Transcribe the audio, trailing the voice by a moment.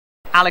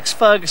Alex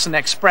Ferguson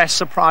expressed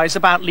surprise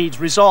about Leeds'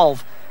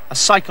 resolve. A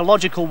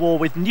psychological war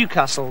with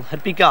Newcastle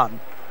had begun.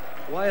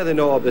 Why are they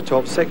not up the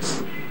top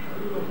six?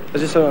 I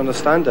just don't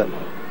understand it.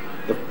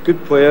 They're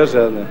good players,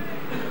 aren't they?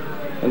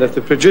 And if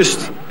they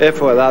produced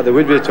effort like that, they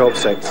would be the top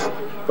six.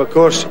 But of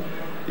course,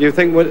 you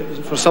think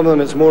for some of them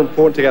it's more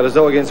important to get a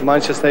result against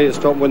Manchester United to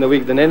stop and win the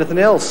league than anything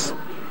else,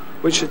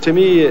 which to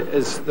me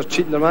is they're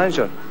cheating their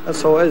manager.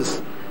 That's all it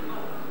is.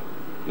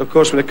 And of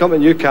course, when they come to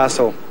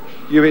Newcastle,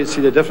 you wait to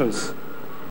see the difference.